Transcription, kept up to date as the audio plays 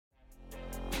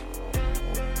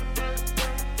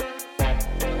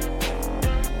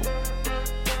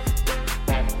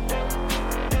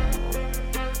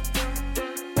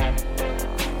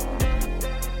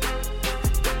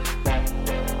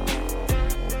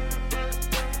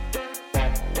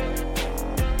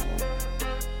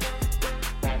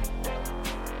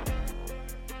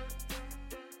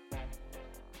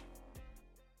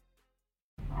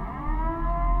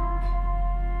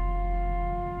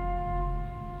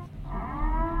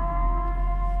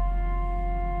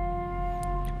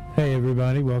Hey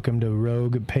everybody, welcome to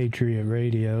Rogue Patriot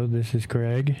Radio. This is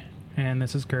Craig. And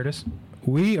this is Curtis.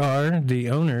 We are the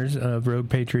owners of Rogue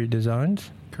Patriot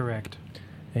Designs. Correct.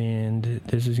 And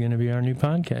this is going to be our new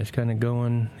podcast, kind of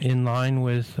going in line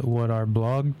with what our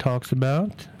blog talks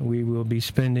about. We will be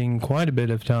spending quite a bit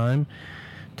of time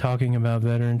talking about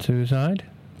veteran suicide,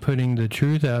 putting the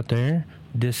truth out there,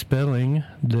 dispelling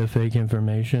the fake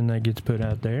information that gets put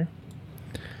out there.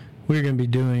 We're going to be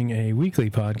doing a weekly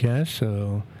podcast,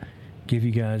 so give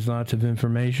you guys lots of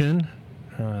information.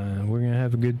 We're going to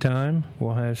have a good time.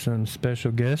 We'll have some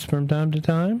special guests from time to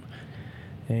time,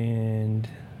 and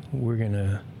we're going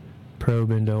to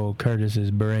probe into old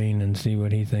Curtis's brain and see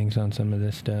what he thinks on some of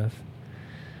this stuff.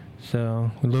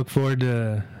 So we look forward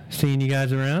to seeing you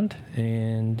guys around,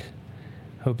 and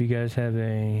hope you guys have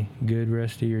a good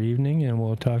rest of your evening, and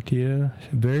we'll talk to you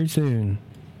very soon.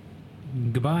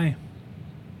 Goodbye.